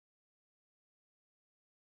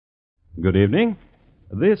Good evening.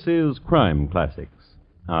 This is Crime Classics.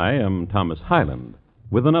 I am Thomas Hyland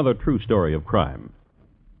with another true story of crime.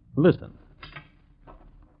 Listen.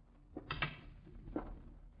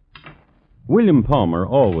 William Palmer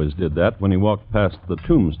always did that when he walked past the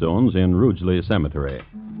tombstones in Rugeley Cemetery.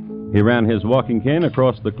 He ran his walking cane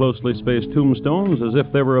across the closely spaced tombstones as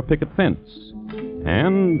if they were a picket fence.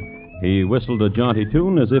 And he whistled a jaunty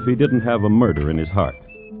tune as if he didn't have a murder in his heart.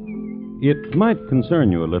 It might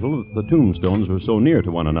concern you a little that the tombstones were so near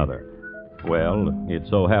to one another. Well, it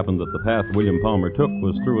so happened that the path William Palmer took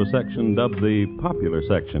was through a section dubbed the popular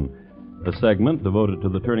section, a segment devoted to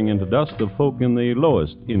the turning into dust of folk in the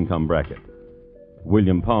lowest income bracket.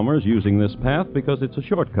 William Palmer's using this path because it's a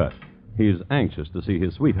shortcut. He's anxious to see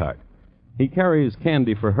his sweetheart. He carries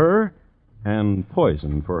candy for her and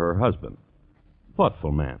poison for her husband.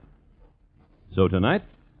 Thoughtful man. So tonight,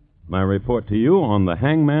 my report to you on the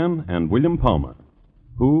Hangman and William Palmer.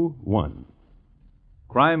 Who won?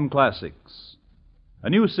 Crime Classics, a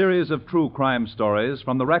new series of true crime stories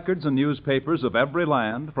from the records and newspapers of every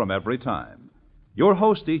land from every time. Your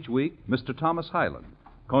host each week, Mr. Thomas Hyland,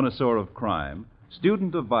 connoisseur of crime,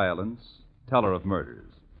 student of violence, teller of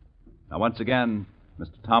murders. Now, once again,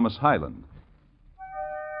 Mr. Thomas Hyland.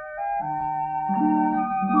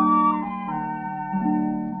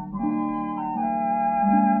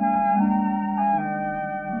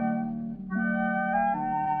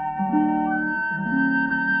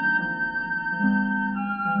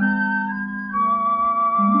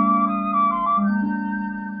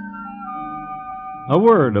 A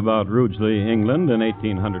word about Rugeley, England in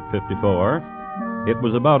 1854. It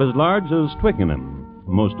was about as large as Twickenham.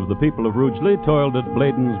 Most of the people of Rugeley toiled at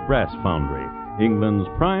Bladen's Brass Foundry, England's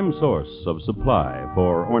prime source of supply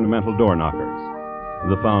for ornamental door knockers.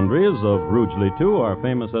 The foundries of Rugeley, too, are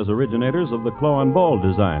famous as originators of the claw and ball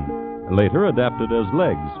design, later adapted as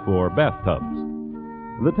legs for bathtubs.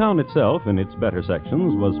 The town itself, in its better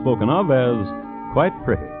sections, was spoken of as quite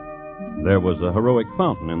pretty. There was a heroic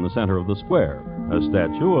fountain in the center of the square, a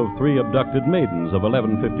statue of 3 abducted maidens of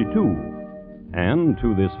 1152. And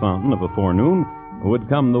to this fountain of a forenoon would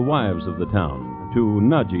come the wives of the town to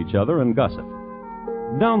nudge each other and gossip.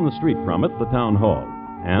 Down the street from it, the town hall,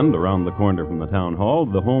 and around the corner from the town hall,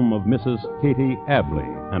 the home of Mrs. Katie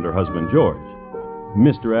Abley and her husband George.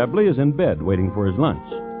 Mr. Abley is in bed waiting for his lunch,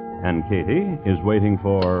 and Katie is waiting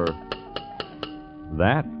for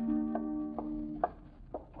that.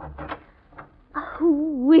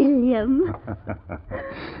 William.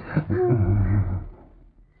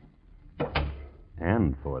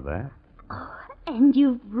 And for that. Oh, and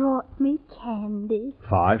you've brought me candy.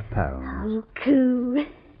 £5. Oh, cool.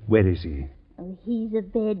 Where is he? Oh, he's a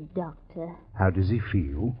bed doctor. How does he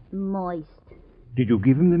feel? Moist. Did you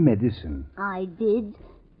give him the medicine? I did.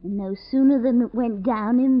 And no sooner than it went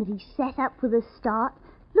down him that he sat up with a start,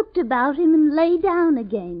 looked about him and lay down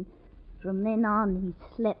again. From then on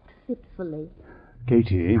he slept fitfully.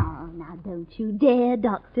 Katie. Oh, now don't you dare,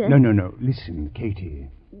 Doctor. No. Listen, Katie.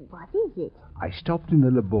 What is it? I stopped in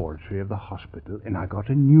the laboratory of the hospital and I got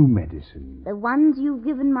a new medicine. The ones you've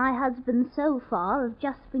given my husband so far have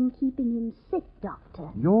just been keeping him sick,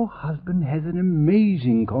 Doctor. Your husband has an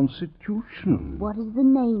amazing constitution. What is the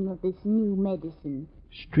name of this new medicine?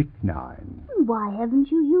 Strychnine. Why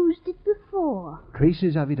haven't you used it before?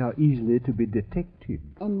 Traces of it are easily to be detected.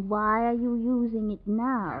 And why are you using it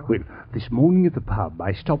now? Well, this morning at the pub,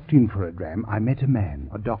 I stopped in for a dram. I met a man,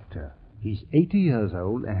 a doctor. He's 80 years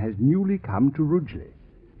old and has newly come to Rugeley.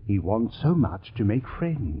 He wants so much to make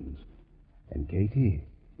friends. And, Katie?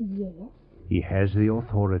 Yes? He has the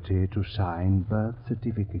authority to sign birth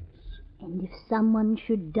certificates. And if someone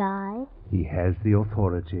should die? He has the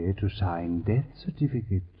authority to sign death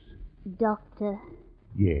certificates. Doctor?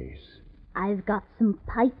 Yes? I've got some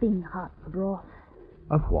piping hot broth.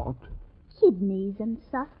 Of what? Kidneys and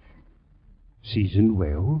such. Seasoned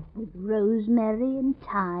well? With rosemary and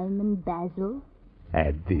thyme and basil.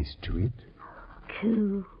 Add this to it.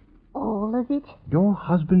 Cool. All of it? Your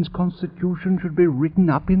husband's constitution should be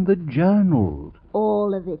written up in the journals.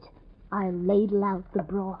 All of it. I'll ladle out the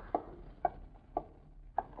broth.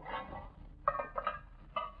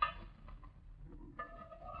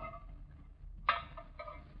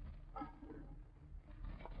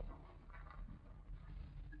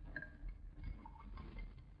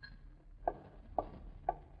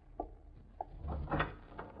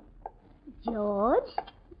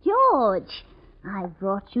 George, I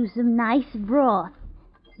brought you some nice broth.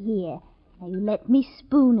 Here, now you let me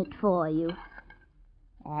spoon it for you.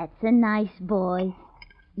 That's a nice boy.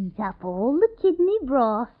 Eat up all the kidney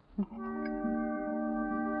broth.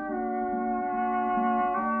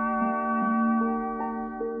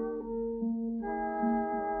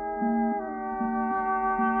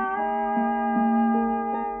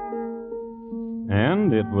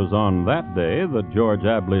 was on that day that George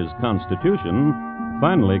Abley's constitution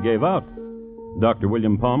finally gave out. Dr.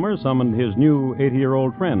 William Palmer summoned his new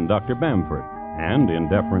 80-year-old friend, Dr. Bamford, and in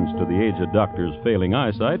deference to the aged doctor's failing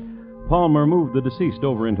eyesight, Palmer moved the deceased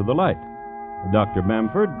over into the light. Dr.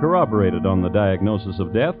 Bamford corroborated on the diagnosis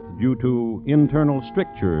of death due to internal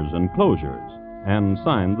strictures and closures and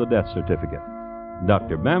signed the death certificate.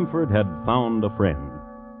 Dr. Bamford had found a friend.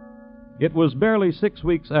 It was barely 6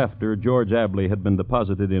 weeks after George Abley had been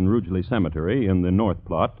deposited in Rugeley Cemetery in the north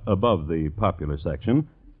plot above the popular section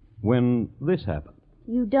when this happened.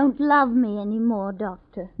 You don't love me anymore,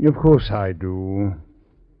 Doctor. Of course I do.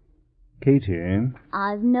 Katie?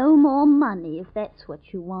 I've no more money, if that's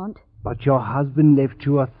what you want. But your husband left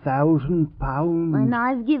you £1,000. And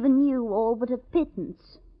I've given you all but a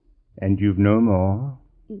pittance. And you've no more?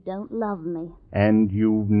 You don't love me. And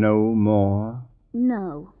you've no more?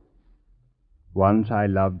 No. Once I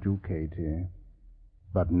loved you, Katie,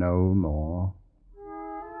 but no more.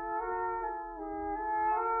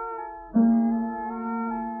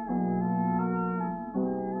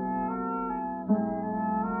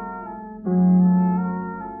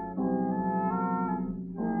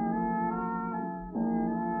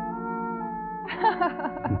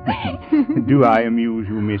 Do I amuse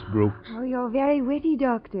you, Miss Brooks? Oh, you're very witty,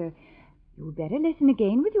 Doctor. You'd better listen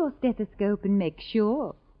again with your stethoscope and make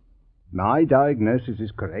sure. My diagnosis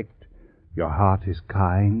is correct. Your heart is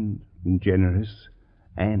kind and generous,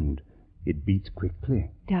 and it beats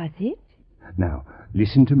quickly. Does it? Now,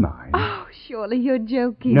 listen to mine. Oh, surely you're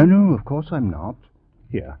joking. No, of course I'm not.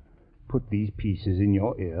 Here, put these pieces in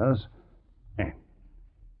your ears, and...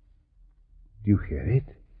 Do you hear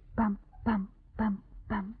it? Bum, bum, bum,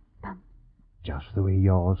 bum, bum. Just the way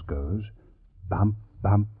yours goes. Bump,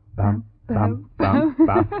 bump, bump, bump, bump,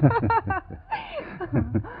 bump.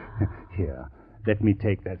 Here, let me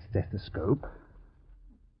take that stethoscope.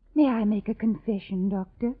 May I make a confession,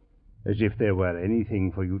 Doctor? As if there were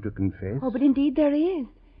anything for you to confess. Oh, but indeed there is.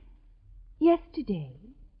 Yesterday,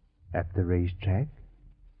 At the racetrack?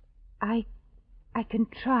 I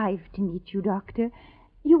contrived to meet you, Doctor.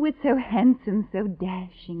 You were so handsome, so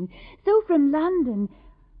dashing, so from London.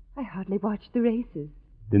 I hardly watched the races.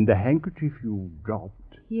 Then the handkerchief you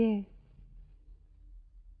dropped. Yes.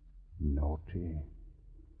 Naughty.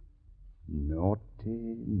 Naughty,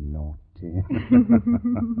 naughty.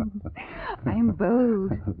 I'm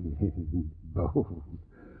bold.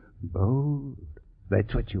 Bold.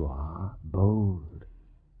 That's what you are, bold.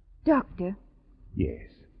 Doctor, Yes,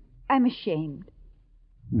 I'm ashamed.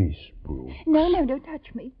 Miss Brooks. No, don't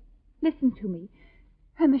touch me. Listen to me.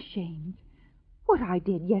 I'm ashamed. What I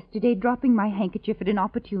did yesterday, dropping my handkerchief at an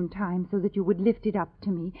opportune time so that you would lift it up to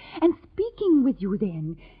me, and speaking with you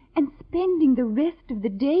then, and spending the rest of the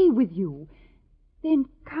day with you, then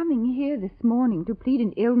coming here this morning to plead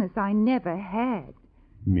an illness I never had.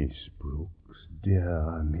 Miss Brooks,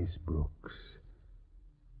 dear Miss Brooks.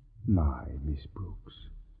 My Miss Brooks.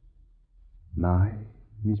 My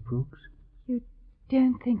Miss Brooks? You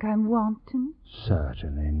don't think I'm wanton?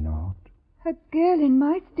 Certainly not. A girl in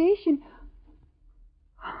my station...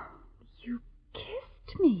 You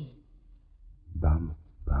kissed me. Bum,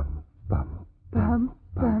 bum, bum, Bum,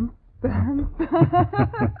 bum, bum,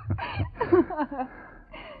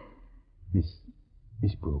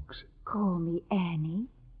 Miss Brooks, Call me Annie.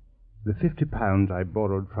 the £50 I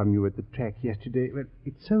borrowed from you at the track yesterday, well,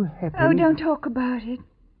 it so happened... Oh, don't talk about it.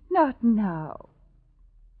 Not now.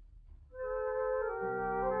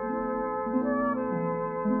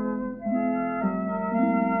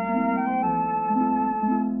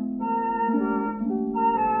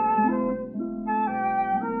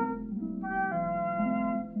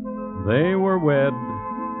 They were wed,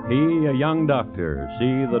 he a young doctor,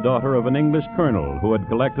 she the daughter of an English colonel who had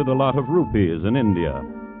collected a lot of rupees in India.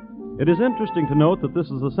 It is interesting to note that this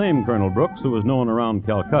is the same Colonel Brooks who was known around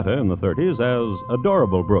Calcutta in the 30s as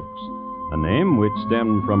Adorable Brooks, a name which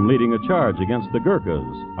stemmed from leading a charge against the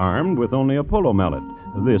Gurkhas, armed with only a polo mallet,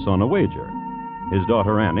 this on a wager. His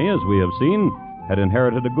daughter Annie, as we have seen, had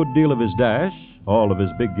inherited a good deal of his dash, all of his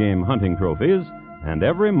big game hunting trophies, and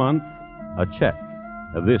every month a check.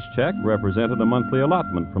 This check represented a monthly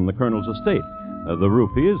allotment from the colonel's estate, the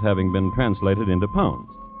rupees having been translated into pounds.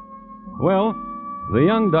 Well, the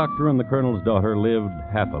young doctor and the colonel's daughter lived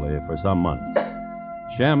happily for some months.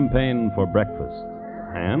 Champagne for breakfast,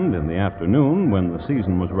 and in the afternoon, when the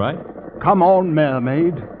season was right... Come on,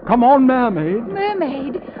 mermaid. Come on, mermaid.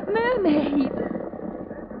 Mermaid! Mermaid!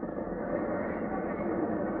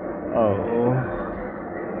 Oh,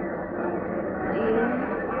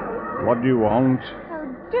 Dear. what do you want?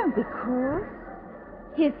 Oh, don't be cross.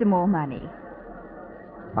 Here's some more money.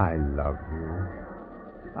 I love you.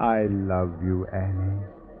 I love you, Annie.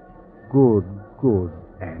 Good, good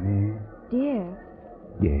Annie. Dear,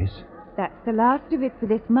 Yes? that's the last of it for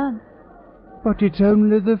this month. But it's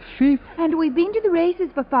only the 5th. And we've been to the races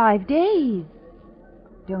for 5 days.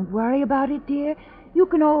 Don't worry about it, dear. You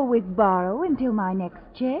can always borrow until my next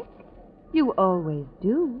check. You always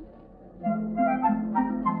do.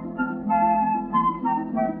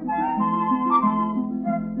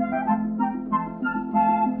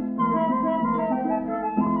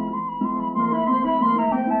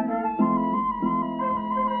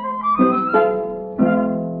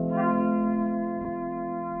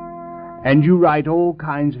 And you write all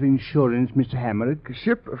kinds of insurance, Mr. Hammerich?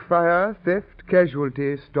 Ship, fire, theft,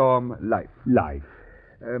 casualty, storm, life. Life.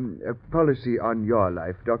 A policy on your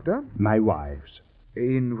life, Doctor? My wife's.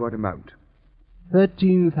 In what amount?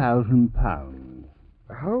 £13,000.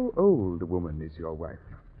 How old a woman is your wife?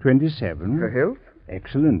 27. Her health?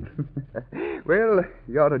 Excellent. Well,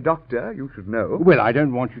 you're a doctor. You should know. Well, I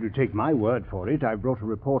don't want you to take my word for it. I brought a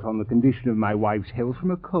report on the condition of my wife's health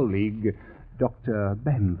from a colleague, Dr.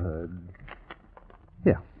 Bamford.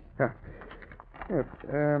 Here.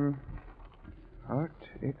 Heart,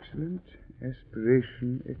 excellent.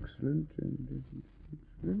 Aspiration, excellent. And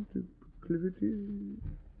excellent. Proclivity.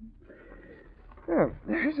 Oh,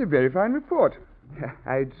 that's a very fine report.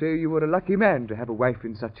 I'd say you were a lucky man to have a wife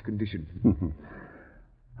in such condition.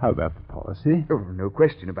 How about the policy? Oh, no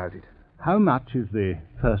question about it. How much is the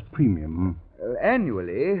first premium?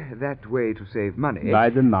 Annually, that way to save money. By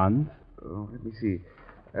the month? Oh, let me see.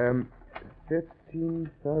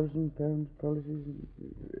 £13,000 policies.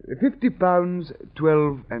 £50,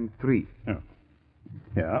 12 and 3. Oh.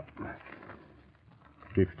 Yeah.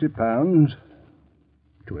 £50,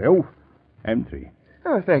 12 and 3.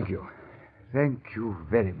 Oh, thank you. Thank you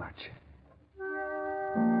very much.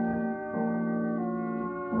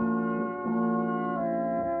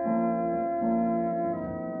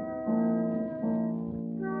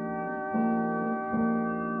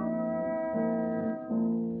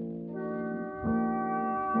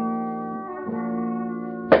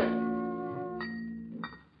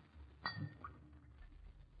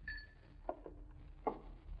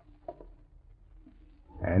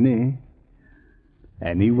 Annie.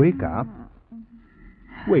 Annie, wake up.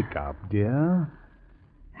 Wake up, dear.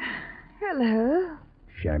 Hello.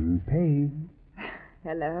 Champagne.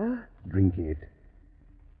 Hello. Drink it.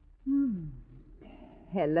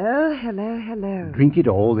 Hello, hello, hello. Drink it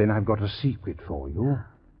all, then I've got a secret for you.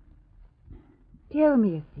 Tell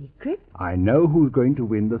me a secret. I know who's going to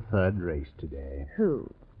win the 3rd race today. Who?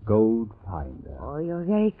 Gold Finder. Oh, you're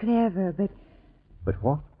very clever, but But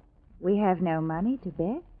what? we have no money to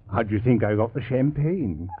bet. How do you think I got the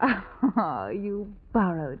champagne? Oh, you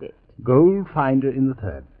borrowed it. Gold Finder in the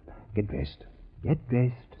 3rd. Get dressed. Get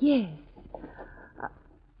dressed. Yes.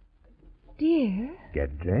 Dear,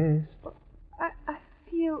 Get dressed. I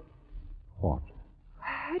feel... What?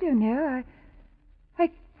 I don't know. I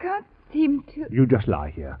can't seem to... You just lie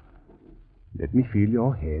here. Let me feel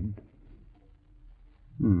your head.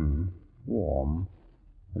 Warm.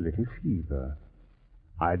 A little fever.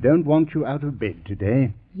 I don't want you out of bed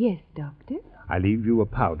today. Yes, Doctor. I leave you a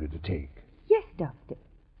powder to take. Yes, Doctor.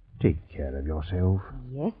 Take care of yourself.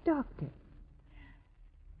 Yes, Doctor.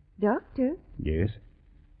 Doctor, Yes,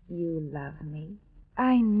 you love me.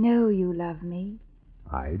 I know you love me.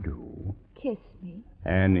 I do. Kiss me.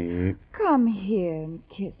 Annie. Come here and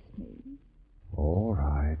kiss me. All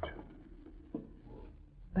right.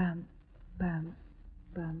 Bum, bum,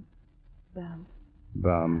 bum, bum.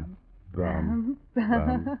 Bum, bum,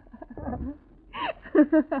 bum, bum.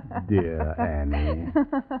 Dear Annie.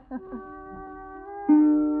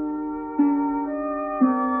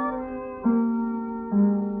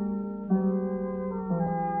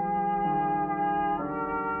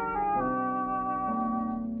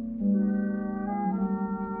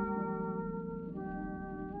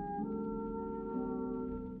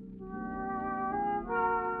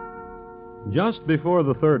 Just before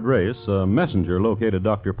the 3rd race, a messenger located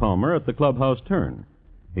Dr. Palmer at the clubhouse turn.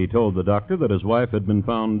 He told the doctor that his wife had been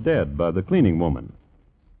found dead by the cleaning woman.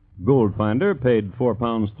 Goldfinder paid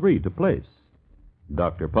 £4.3 to place.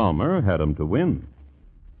 Dr. Palmer had him to win.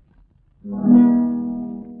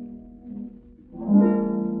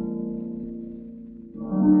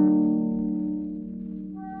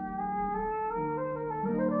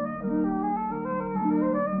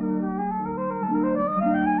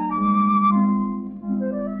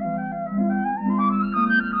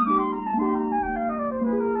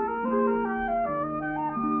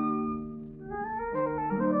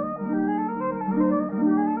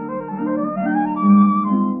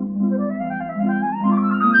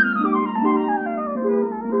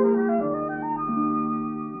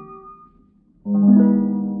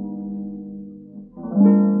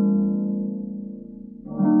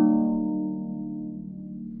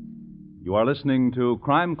 You are listening to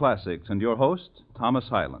Crime Classics and your host, Thomas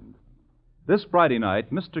Hyland. This Friday night,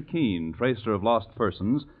 Mr. Keene, tracer of lost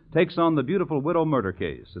persons, takes on the beautiful widow murder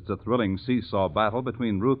case. It's a thrilling seesaw battle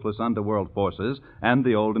between ruthless underworld forces and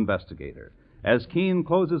the old investigator, as Keene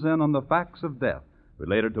closes in on the facts of death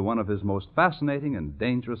related to one of his most fascinating and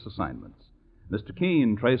dangerous assignments. Mr.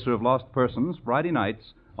 Keene, tracer of lost persons, Friday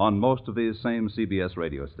nights on most of these same CBS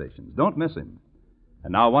radio stations. Don't miss him.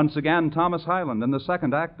 And now, once again, Thomas Hyland in the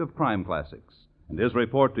second act of Crime Classics, and his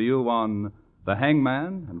report to you on The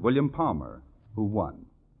Hangman and William Palmer, Who Won.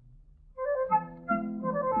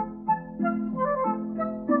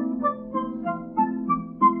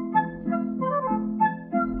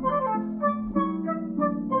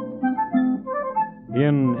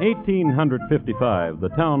 In 1855, the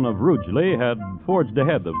town of Rugeley had forged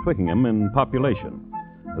ahead of Twickenham in population.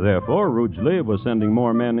 Therefore, Rugeley was sending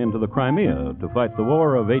more men into the Crimea to fight the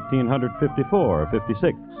war of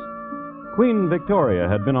 1854-56. Queen Victoria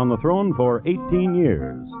had been on the throne for 18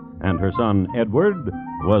 years, and her son Edward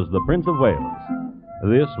was the Prince of Wales.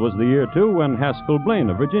 This was the year, too, when Haskell Blaine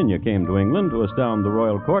of Virginia came to England to astound the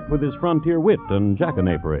royal court with his frontier wit and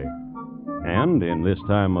jackanapery. And in this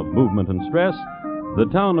time of movement and stress, the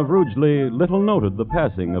town of Rugeley little noted the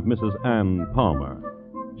passing of Mrs. Ann Palmer.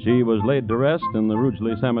 She was laid to rest in the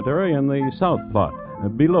Rugeley Cemetery in the South Plot,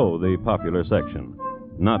 below the popular section.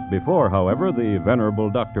 Not before, however, the venerable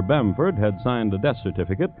Dr. Bamford had signed a death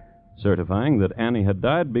certificate certifying that Annie had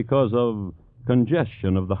died because of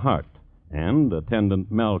congestion of the heart and attendant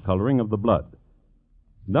malcoloring of the blood.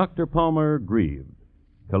 Dr. Palmer grieved,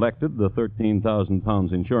 collected the 13,000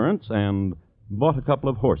 pounds insurance, and bought a couple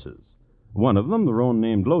of horses. One of them, the roan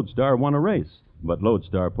named Lodestar, won a race, but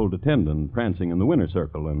Lodestar pulled a tendon prancing in the winner's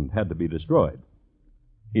circle and had to be destroyed.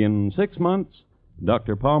 In 6 months,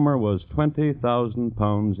 Dr. Palmer was 20,000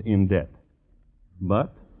 pounds in debt.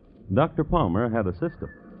 But Dr. Palmer had a system.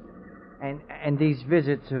 And these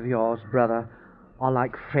visits of yours, brother, are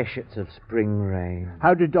like freshets of spring rain.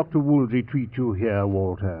 How did Dr. Woolsey treat you here,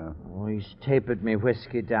 Walter? Oh, he's tapered me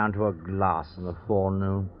whiskey down to a glass in the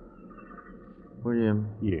forenoon.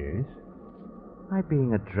 William. Yes? My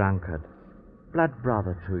being a drunkard, blood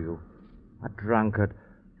brother to you, a drunkard.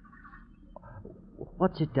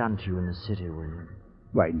 What's it done to you in the city, William?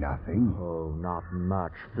 Why, nothing. Oh, not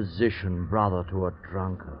much. Physician brother to a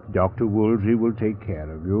drunkard. Dr. Woolsey will take care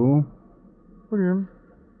of you. William,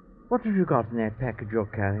 what have you got in that package you're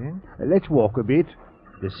carrying? Let's walk a bit.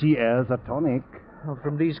 The sea air's a tonic. Oh,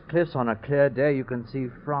 from these cliffs on a clear day you can see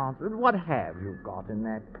France. What have you got in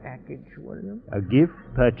that package, William? A gift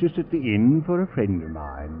purchased at the inn for a friend of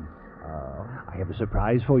mine. Oh. I have a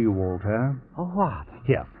surprise for you, Walter. Oh, what?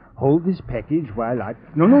 Here, hold this package while I...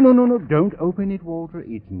 No, don't open it, Walter.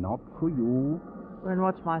 It's not for you. Then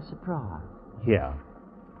what's my surprise? Here,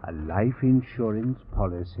 a life insurance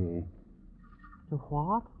policy. The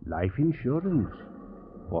what? Life insurance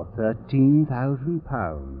for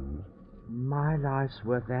 £13,000. My life's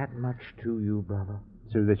worth that much to you, brother.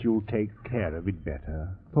 So that you'll take care of it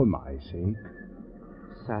better, for my sake.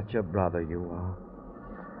 Such a brother you are.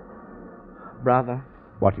 Brother.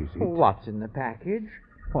 What is it? What's in the package?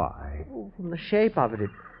 Why? Oh, from the shape of it,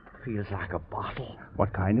 it feels like a bottle.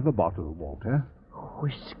 What kind of a bottle, Walter?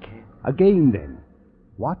 Whiskey. Again, then.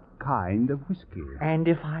 What kind of whiskey? And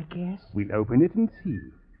if I guess? We'll open it and see.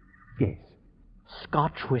 Guess.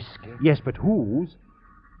 Scotch whiskey. Yes, but whose?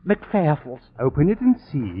 McPhairfield's. Open it and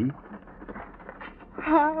see.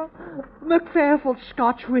 McPhairfield's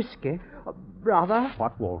Scotch whiskey. Brother.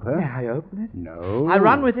 What, Walter? May I open it? No. I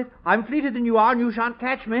run with it. I'm fleeter than you are, and you shan't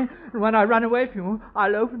catch me. And when I run away from you,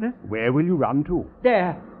 I'll open it. Where will you run to?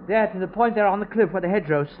 There, to the point there on the cliff where the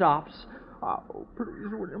hedgerow stops. Oh,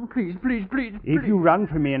 please, William, please. If you run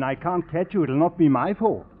from me and I can't catch you, it'll not be my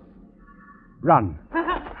fault. Run.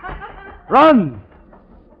 Run!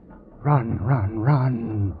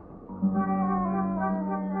 Run.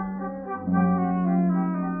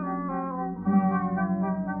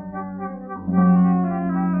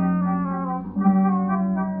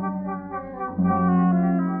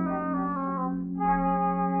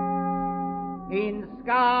 In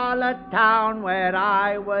Scarlet Town, where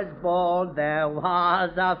I was born, there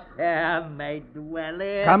was a fair maid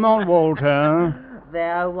dwelling. Come on, Walter.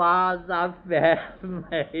 There was a fair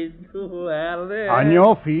maid dwelling. On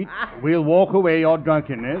your feet. We'll walk away your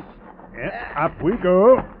drunkenness. Up we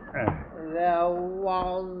go. There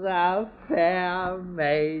was a fair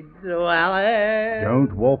maid dwelling.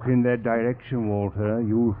 Don't walk in that direction, Walter.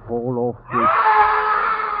 You'll fall off the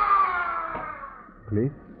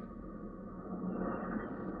cliff.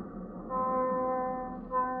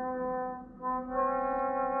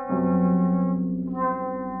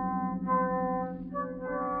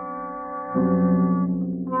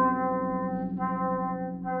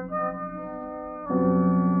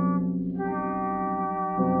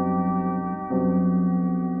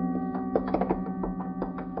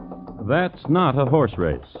 That's not a horse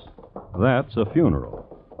race. That's a funeral.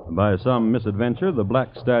 By some misadventure, the black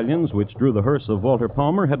stallions which drew the hearse of Walter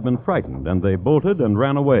Palmer had been frightened, and they bolted and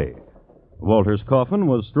ran away. Walter's coffin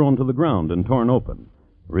was thrown to the ground and torn open,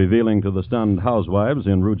 revealing to the stunned housewives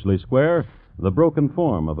in Rugeley Square the broken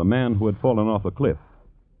form of a man who had fallen off a cliff.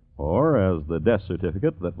 Or, as the death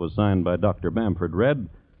certificate that was signed by Dr. Bamford read,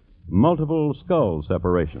 multiple skull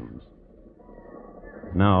separations.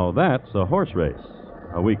 Now that's a horse race.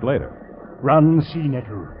 A week later. Run, Sea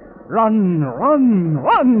Nettle. Run, run,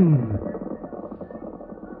 run!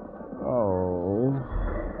 Oh.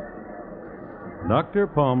 Dr.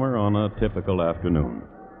 Palmer on a typical afternoon.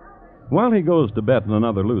 While he goes to bet on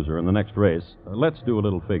another loser in the next race, let's do a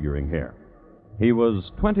little figuring here. He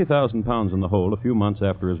was 20,000 pounds in the hole a few months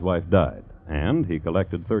after his wife died, and he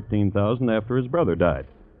collected 13,000 after his brother died.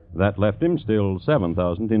 That left him still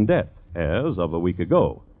 7,000 in debt, as of a week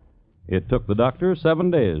ago. It took the doctor 7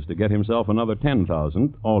 days to get himself another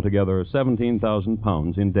 10,000, altogether 17,000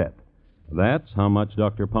 pounds in debt. That's how much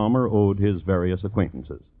Dr. Palmer owed his various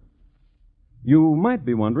acquaintances. You might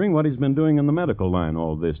be wondering what he's been doing in the medical line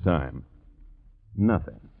all this time.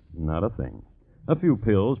 Nothing. Not a thing. A few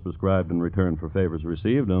pills prescribed in return for favors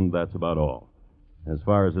received, and that's about all. As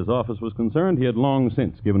far as his office was concerned, he had long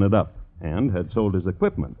since given it up, and had sold his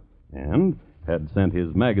equipment, and had sent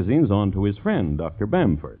his magazines on to his friend, Dr.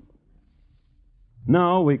 Bamford.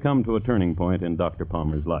 Now we come to a turning point in Dr.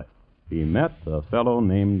 Palmer's life. He met a fellow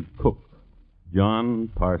named Cook, John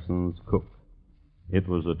Parsons Cook. It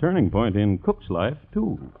was a turning point in Cook's life,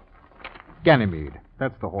 too. Ganymede.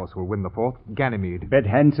 That's the horse who'll win the fourth. Ganymede. Bet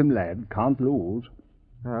handsome lad, can't lose.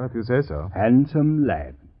 Well, if you say so. Handsome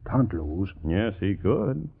lad, can't lose. Yes, he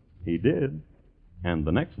could. He did. And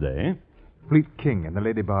the next day... Fleet King and the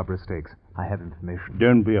Lady Barbara Stakes. I have information.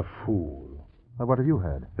 Don't be a fool. Well, what have you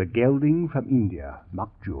heard? The gelding from India,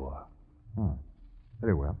 Mukjur.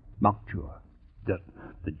 Very well. Mukjur.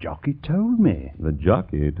 The jockey told me. The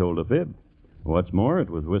jockey told a fib. What's more, it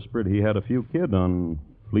was whispered he had a few kid on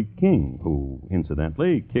Fleet King, who,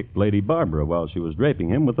 incidentally, kicked Lady Barbara while she was draping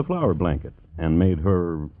him with the flower blanket and made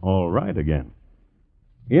her all right again.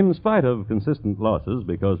 In spite of consistent losses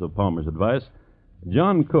because of Palmer's advice,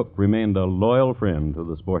 John Cook remained a loyal friend to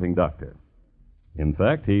the sporting doctor. In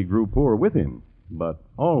fact, he grew poor with him, but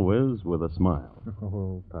always with a smile.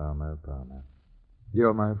 Oh, Palmer, Palmer.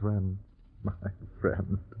 You're my friend. My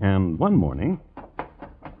friend. And one morning...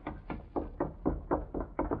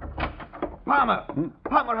 Palmer!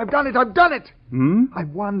 Palmer, I've done it! I've done it! I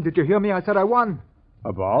won. Did you hear me? I said I won.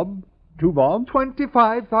 A bob? 2 bobs?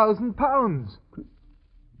 25,000 pounds.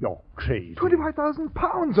 You're crazy. 25,000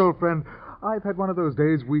 pounds, old friend. I've had one of those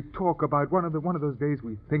days we talk about, one of those days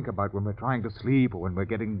we think about when we're trying to sleep or when we're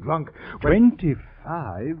getting drunk.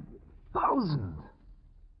 25,000?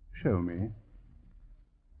 Show me.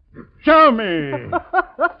 Show me!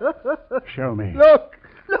 Show me. Look!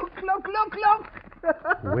 Look, look, look, look!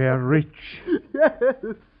 We're rich. Yes.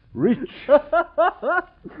 Rich.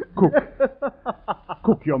 Cook.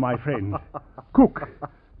 Cook, you're my friend. Cook.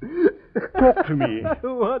 Talk to me.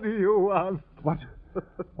 What do you want? What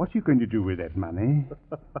are you going to do with that money?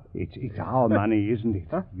 It's our money, isn't it?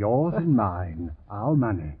 Yours and mine. Our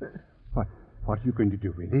money. What are you going to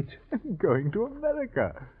do with it? I'm going to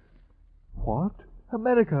America. What?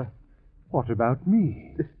 America. What about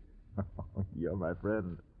me? You're my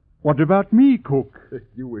friend. What about me, Cook?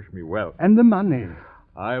 You wish me well. And the money?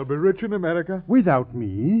 I'll be rich in America. Without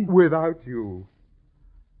me? Without you.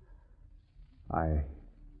 I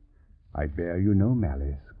bear you no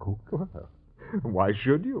malice, Cook. Well, why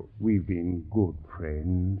should you? We've been good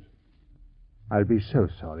friends. I'll be so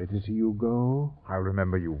sorry to see you go. I'll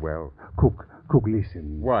remember you well. Cook,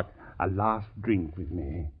 listen. What? A last drink with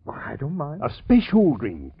me. Well, I don't mind. A special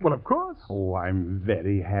drink. Well, of course. Oh, I'm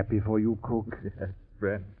very happy for you, Cook. Yes,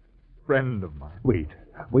 friend of mine. Wait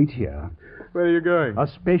here. Where are you going? A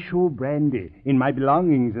special brandy in my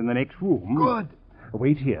belongings in the next room. Good.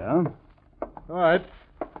 Wait here. All right.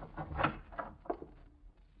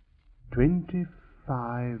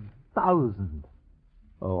 25,000.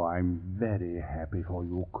 Oh, I'm very happy for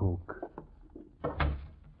you, Cook.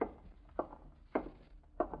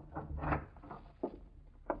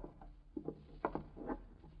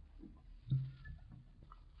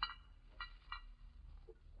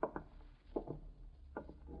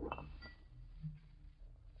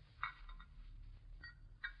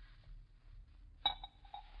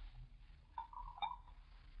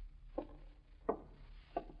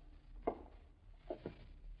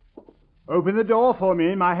 Open the door for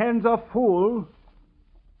me. My hands are full.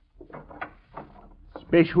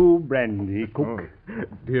 Special brandy, Cook. Oh,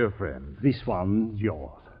 dear friend. This one's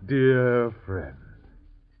yours. dear friend.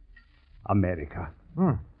 America.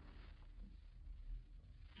 Hmm.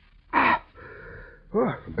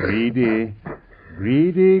 Oh. Greedy.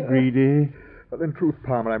 Greedy, greedy. Well, in truth,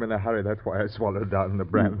 Palmer, I'm in a hurry. That's why I swallowed down the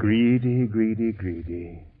brandy. Greedy, greedy,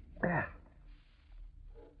 greedy. Yeah.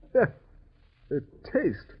 The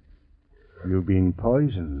taste. You've been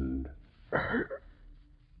poisoned.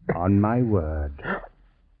 On my word.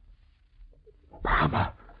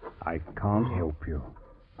 Palmer. I can't help you.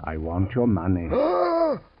 I want your money.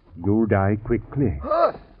 You'll die quickly.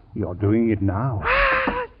 You're doing it now.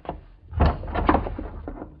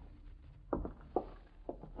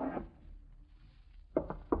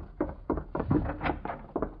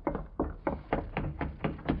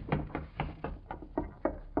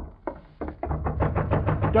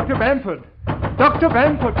 Dr. Bamford! Dr.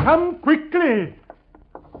 Bamford, come quickly!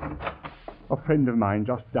 A friend of mine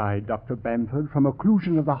just died, Dr. Bamford, from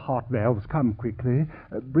occlusion of the heart valves. Come quickly.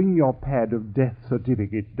 Bring your pad of death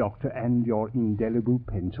certificate, Doctor, and your indelible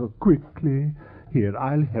pencil. Quickly. Here,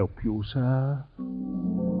 I'll help you, sir.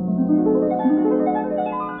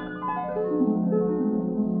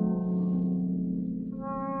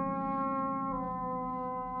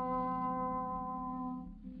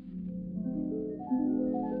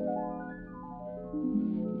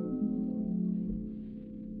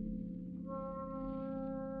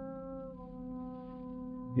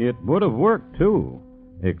 It would have worked, too,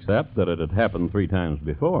 except that it had happened 3 times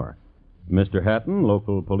before. Mr. Hatton,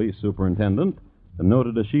 local police superintendent,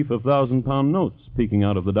 noted a sheaf of 1,000-pound notes peeking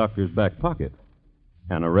out of the doctor's back pocket.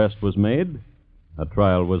 An arrest was made, a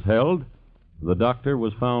trial was held, the doctor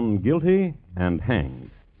was found guilty and hanged,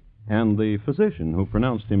 and the physician who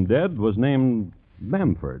pronounced him dead was named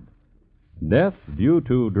Bamford. Death due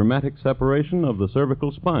to dramatic separation of the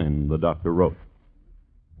cervical spine, the doctor wrote.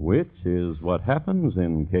 Which is what happens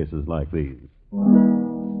in cases like these.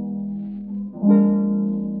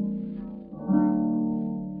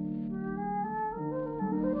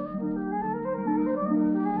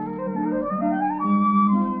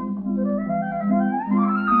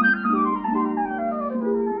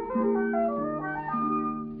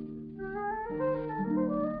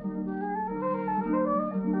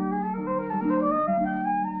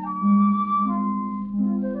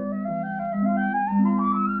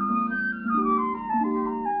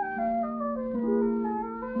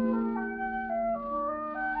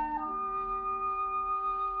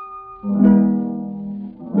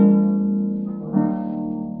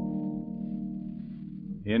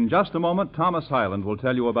 In just a moment, Thomas Hyland will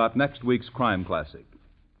tell you about next week's crime classic.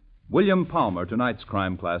 William Palmer, tonight's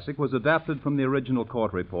crime classic, was adapted from the original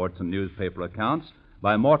court reports and newspaper accounts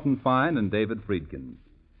by Morton Fine and David Friedkin.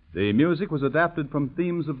 The music was adapted from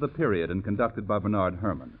themes of the period and conducted by Bernard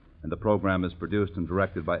Herrmann, and the program is produced and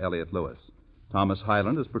directed by Elliott Lewis. Thomas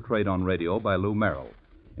Hyland is portrayed on radio by Lou Merrill.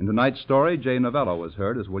 In tonight's story, Jay Novello was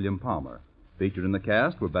heard as William Palmer. Featured in the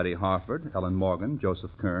cast were Betty Harford, Ellen Morgan,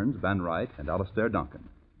 Joseph Kearns, Ben Wright, and Alistair Duncan.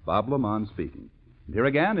 Bob Lamont speaking. And here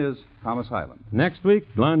again is Thomas Hyland. Next week,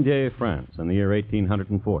 Glandier, France, in the year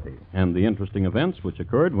 1840, and the interesting events which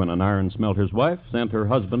occurred when an iron smelter's wife sent her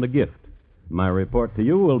husband a gift. My report to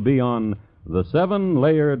you will be on the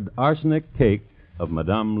 7-layered arsenic cake of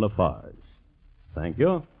Madame Lafarge. Thank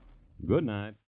you. Good night.